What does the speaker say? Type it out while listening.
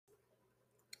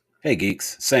Hey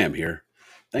geeks, Sam here.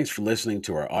 Thanks for listening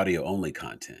to our audio only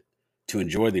content. To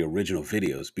enjoy the original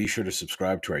videos, be sure to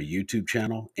subscribe to our YouTube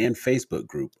channel and Facebook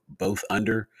group, both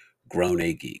under Grown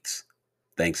A Geeks.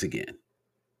 Thanks again.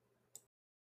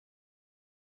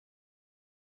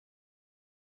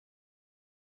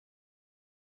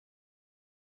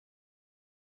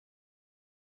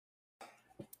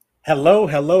 Hello,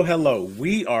 hello, hello.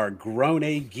 We are Grown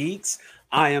A Geeks.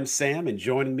 I am Sam, and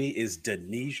joining me is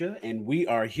Denisha, and we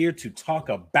are here to talk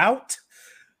about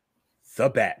The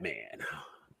Batman.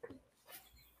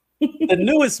 The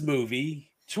newest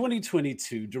movie,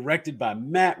 2022, directed by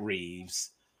Matt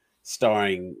Reeves,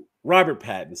 starring Robert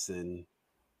Pattinson,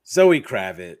 Zoe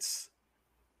Kravitz,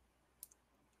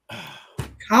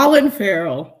 Colin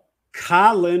Farrell.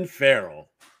 Colin Farrell.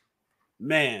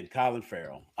 Man, Colin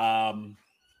Farrell.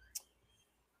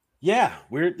 Yeah,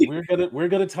 we're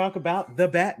gonna talk about the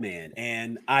Batman,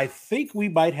 and I think we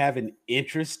might have an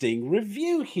interesting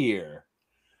review here.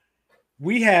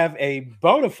 We have a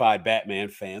bona fide Batman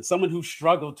fan, someone who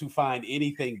struggled to find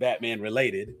anything Batman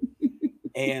related,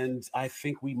 and I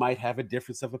think we might have a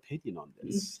difference of opinion on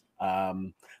this.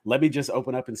 Let me just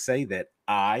open up and say that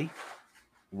I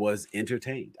was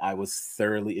entertained. I was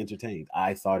thoroughly entertained.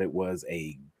 I thought it was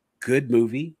a good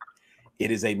movie.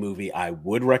 It is a movie I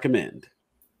would recommend.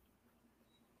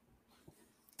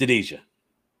 Denisha.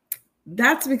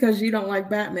 That's because you don't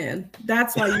like Batman.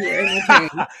 That's why you were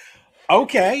entertained.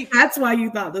 Okay. That's why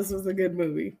you thought this was a good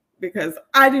movie. Because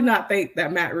I do not think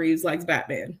that Matt Reeves likes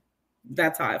Batman.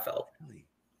 That's how I felt.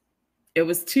 It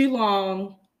was too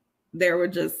long. There were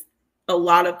just a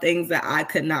lot of things that I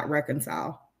could not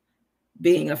reconcile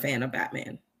being a fan of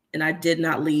Batman. And I did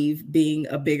not leave being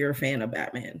a bigger fan of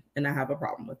Batman. And I have a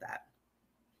problem with that.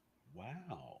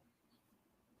 Wow.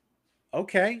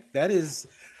 Okay. That is,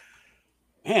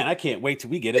 man, I can't wait till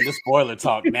we get into spoiler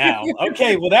talk now.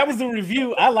 Okay. Well, that was the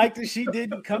review. I liked it. She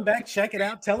didn't come back. Check it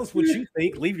out. Tell us what you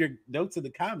think. Leave your notes in the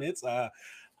comments. I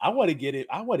want to get it.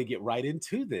 I want to get right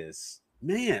into this.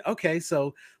 Man, okay,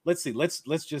 so let's see. Let's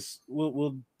just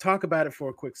we'll talk about it for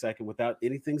a quick second without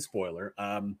anything spoiler.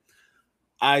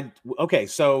 Okay,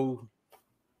 so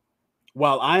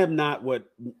while I am not what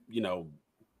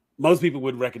most people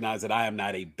would recognize that I am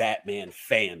not a Batman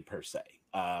fan per se,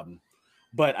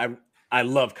 but I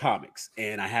love comics,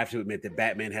 and I have to admit that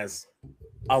Batman has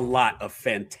a lot of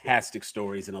fantastic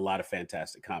stories and a lot of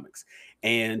fantastic comics.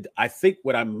 And I think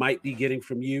what I might be getting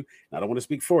from you, and I don't want to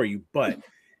speak for you, but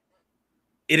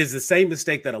it is the same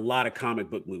mistake that a lot of comic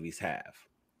book movies have,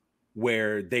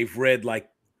 where they've read like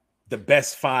the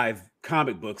best 5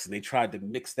 comic books and they tried to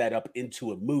mix that up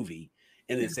into a movie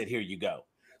and then said, here you go.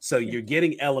 So you're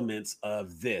getting elements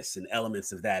of this and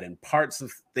elements of that and parts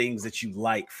of things that you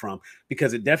like from,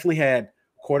 because it definitely had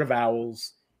Court of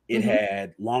Owls. It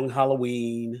had Long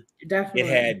Halloween. Definitely. It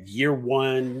had Year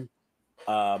One.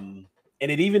 And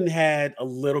it even had a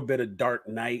little bit of Dark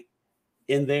Knight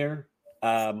in there.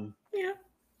 Yeah.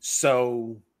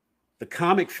 So the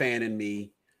comic fan in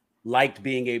me liked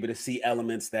being able to see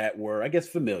elements that were, I guess,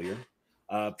 familiar,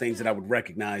 things that I would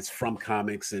recognize from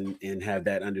comics and have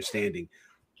that understanding.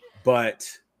 But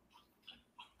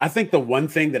I think the one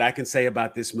thing that I can say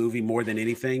about this movie more than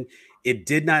anything, it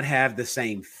did not have the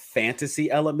same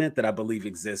fantasy element that I believe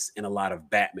exists in a lot of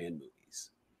Batman movies.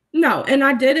 No, and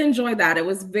I did enjoy that. It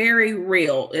was very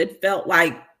real. It felt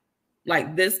like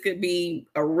this could be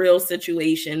a real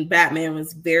situation. Batman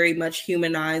was very much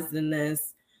humanized in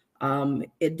this.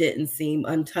 It didn't seem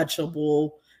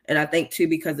untouchable. And I think too,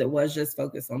 because it was just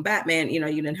focused on Batman, you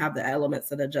didn't have the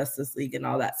elements of the Justice League and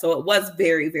all that. So it was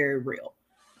very, very real.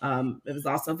 It was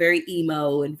also very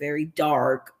emo and very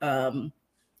dark.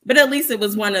 But at least it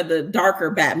was one of the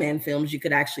darker Batman films you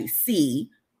could actually see.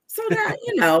 So that,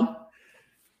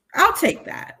 I'll take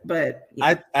that. But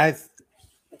yeah. I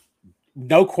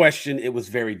no question, it was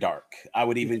very dark. I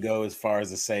would even go as far as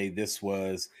to say this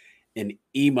was an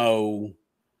emo.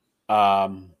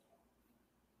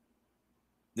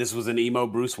 This was an emo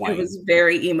Bruce Wayne. It was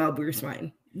very emo Bruce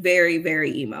Wayne. Very,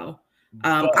 very emo.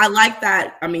 I like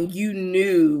that. I mean, you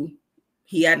knew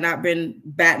he had not been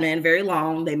Batman very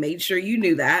long. They made sure you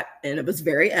knew that, and it was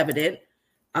very evident.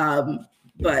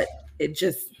 But it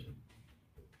just,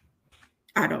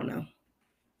 I don't know.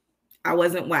 I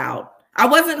wasn't wowed. I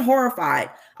wasn't horrified.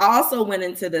 I also went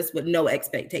into this with no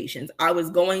expectations. I was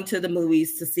going to the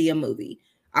movies to see a movie.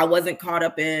 I wasn't caught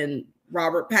up in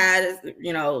Robert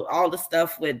Pattinson, all the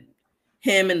stuff with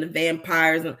him and the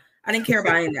vampires. And I didn't care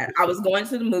about any of that. I was going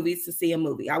to the movies to see a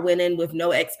movie. I went in with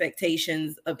no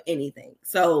expectations of anything.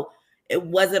 So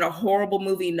was it a horrible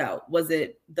movie? No. Was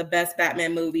it the best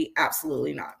Batman movie?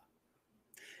 Absolutely not.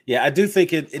 Yeah, I do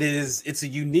think it's a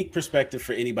unique perspective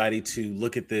for anybody to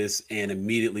look at this and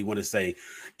immediately want to say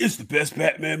it's the best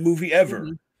Batman movie ever.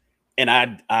 Mhm. And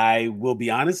I will be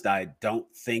honest, I don't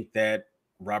think that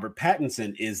Robert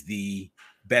Pattinson is the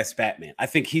best Batman. I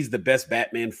think he's the best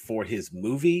Batman for his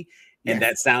movie, and Yes.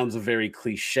 that sounds a very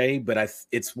cliche, but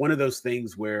it's one of those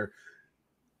things where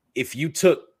if you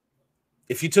took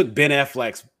Ben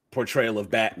Affleck's portrayal of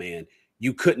Batman,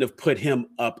 you couldn't have put him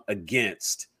up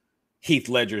against Heath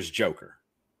Ledger's Joker.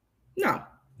 No.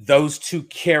 Those two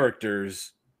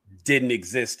characters didn't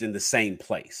exist in the same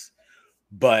place.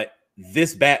 But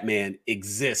this Batman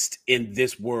exists in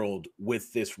this world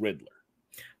with this Riddler.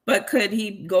 But could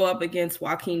he go up against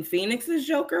Joaquin Phoenix's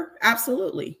Joker?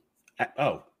 Absolutely.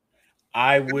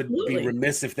 I would be Absolutely.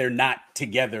 remiss if they're not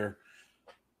together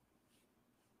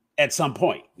at some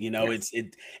point. Yes.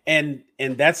 And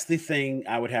that's the thing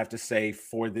I would have to say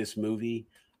for this movie.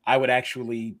 I would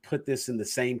actually put this in the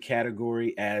same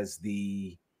category as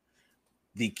the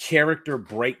character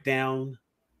breakdown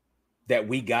that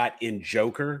we got in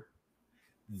Joker.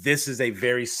 This is a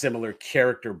very similar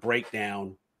character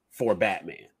breakdown for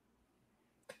Batman.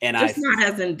 And Just not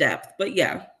as in depth, but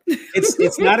yeah.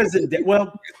 it's not as in depth.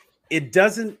 Well, it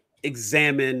doesn't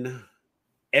examine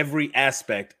every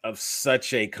aspect of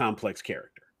such a complex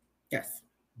character. Yes.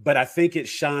 But I think it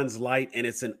shines light and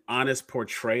it's an honest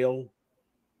portrayal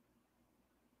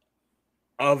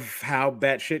of how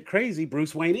batshit crazy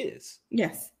Bruce Wayne is.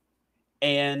 Yes.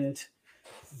 And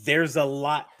there's a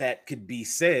lot that could be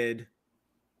said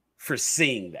for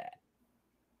seeing that.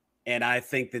 And I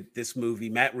think that this movie,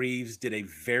 Matt Reeves did a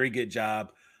very good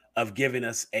job of giving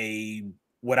us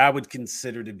what I would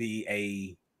consider to be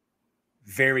a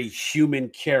very human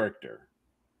character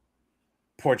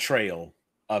portrayal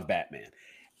of Batman.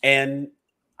 And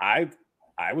I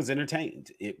was entertained.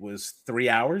 It was 3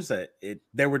 hours.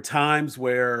 There were times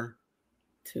where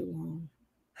too long.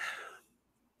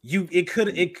 It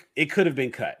could have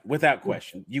been cut without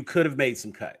question. You could have made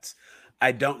some cuts.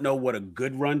 I don't know what a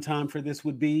good runtime for this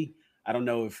would be. I don't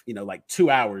know if, like 2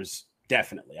 hours,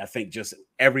 definitely. I think just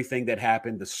everything that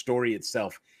happened, the story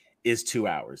itself is 2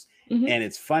 hours. Mm-hmm. And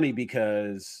it's funny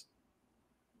because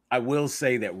I will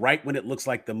say that right when it looks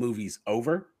like the movie's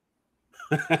over,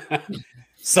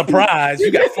 surprise,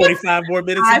 you got 45 more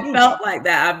minutes. I felt like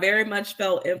that. I very much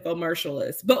felt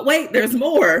infomercialist. But wait, there's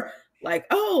more. Like,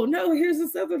 oh no, here's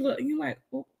this other look. You're like,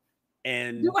 well,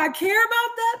 and do I care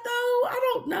about that though?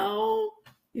 I don't know.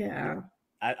 Yeah.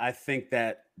 I think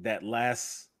that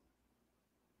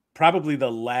probably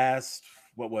the last,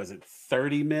 what was it,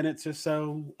 30 minutes or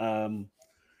so,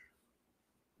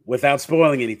 without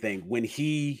spoiling anything, when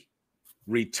he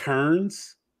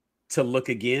returns to look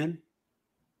again,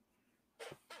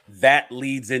 that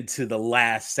leads into the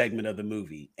last segment of the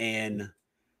movie. And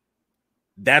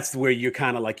that's where you're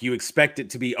kind of like, you expect it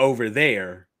to be over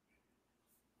there.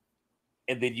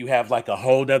 And then you have like a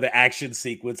whole other action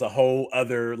sequence, a whole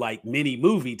other like mini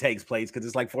movie takes place because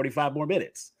it's like 45 more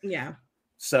minutes. Yeah.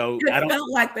 So it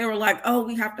felt like they were like, oh,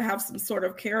 we have to have some sort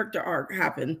of character arc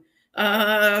happen.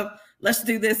 Let's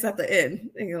do this at the end.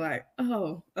 And you're like,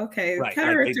 oh, okay. Right.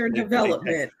 Character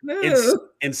development.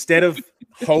 Instead of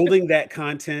holding that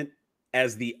content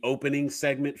as the opening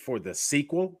segment for the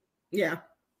sequel. Yeah.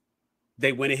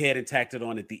 They went ahead and tacked it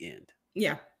on at the end.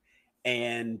 Yeah.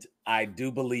 And I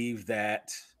do believe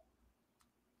that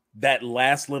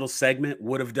last little segment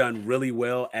would have done really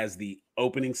well as the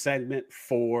opening segment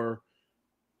for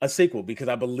a sequel, because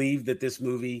I believe that this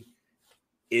movie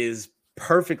is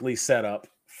perfectly set up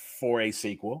for a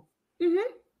sequel.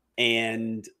 Mm-hmm.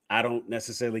 And I don't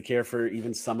necessarily care for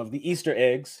even some of the Easter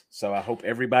eggs. So I hope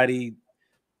everybody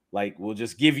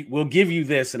we'll give you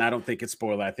this. And I don't think it's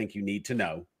spoiler. I think you need to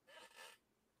know.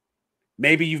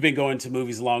 Maybe you've been going to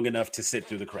movies long enough to sit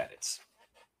through the credits.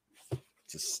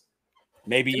 Just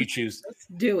maybe you choose.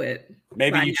 Just do it.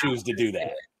 Maybe you choose to do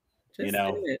that. Just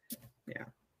do it. Yeah.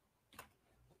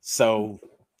 So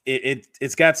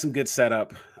it's got some good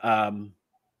setup. Well,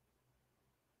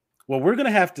 we're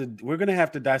gonna have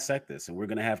to dissect this, and we're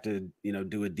gonna have to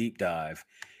do a deep dive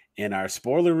in our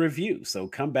spoiler review. So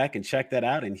come back and check that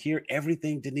out and hear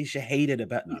everything Denisha hated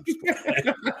about. No,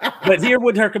 but hear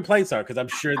what her complaints are, because I'm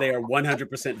sure they are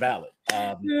 100% valid.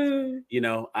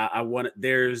 I want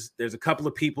there's a couple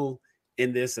of people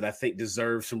in this that I think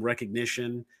deserve some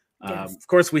recognition. Yes. Of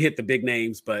course, we hit the big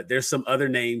names, but there's some other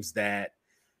names that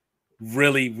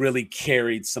really, really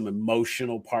carried some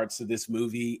emotional parts of this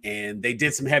movie, and they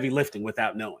did some heavy lifting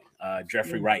without knowing.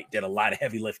 Jeffrey Wright did a lot of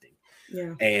heavy lifting.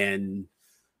 Yeah. And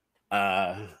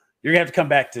you're gonna have to come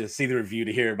back to see the review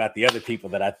to hear about the other people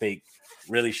that I think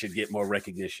really should get more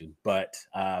recognition. But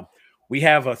we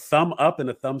have a thumb up and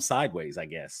a thumb sideways, I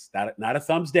guess. Not a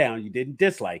thumbs down. You didn't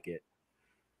dislike it.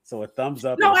 So a thumbs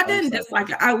up. No, I didn't dislike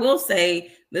it. I will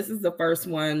say this is the first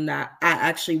one that I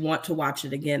actually want to watch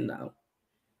it again, though.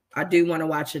 I do want to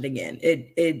watch it again.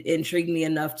 It intrigued me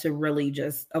enough to really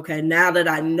just, okay, now that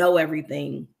I know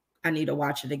everything, I need to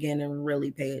watch it again and really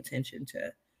pay attention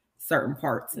to certain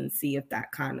parts and see if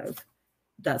that kind of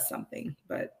does something.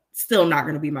 But still not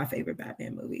going to be my favorite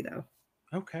Batman movie, though.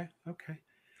 Okay.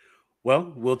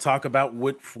 Well, we'll talk about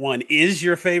which one is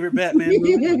your favorite Batman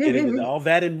movie. We'll get into all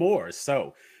that and more.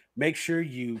 So make sure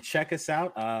you check us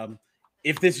out.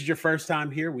 If this is your first time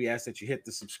here, we ask that you hit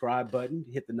the subscribe button,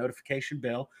 hit the notification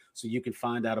bell so you can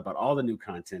find out about all the new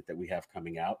content that we have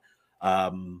coming out.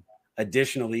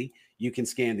 Additionally, you can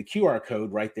scan the QR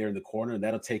code right there in the corner, and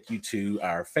that'll take you to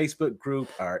our Facebook group,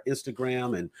 our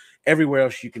Instagram, and everywhere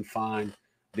else you can find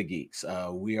the geeks.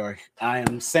 I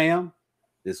am Sam.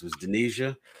 This was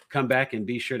Denisha. Come back and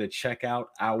be sure to check out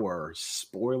our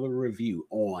spoiler review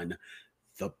on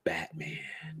The Batman.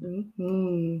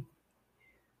 Mm-hmm.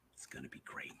 It's going to be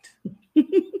great.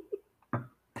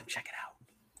 Check it out.